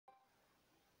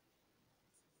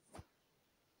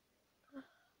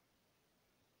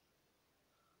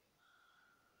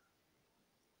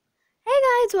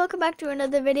guys, welcome back to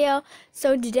another video.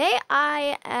 So today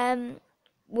I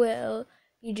will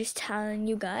be just telling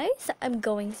you guys I'm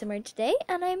going somewhere today,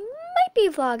 and I might be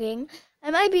vlogging.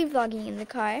 I might be vlogging in the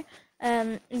car,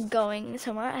 going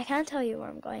somewhere. I can't tell you where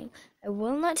I'm going. I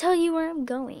will not tell you where I'm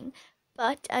going,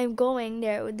 but I'm going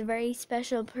there with a very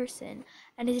special person,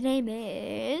 and his name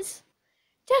is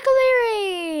Jack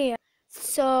O'Leary.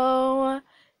 So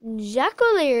Jack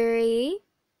O'Leary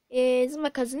is my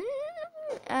cousin,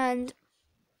 and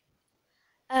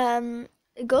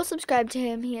go subscribe to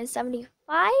him. He has 75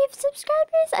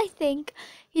 subscribers, I think.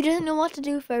 He doesn't know what to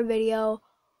do for a video,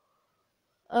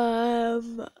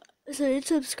 so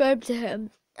subscribe to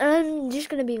him. I'm just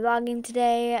gonna be vlogging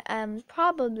today.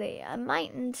 Probably I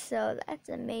mightn't, so that's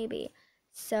a maybe.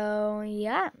 So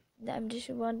yeah, I just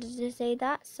wanted to say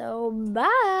that. So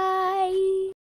bye.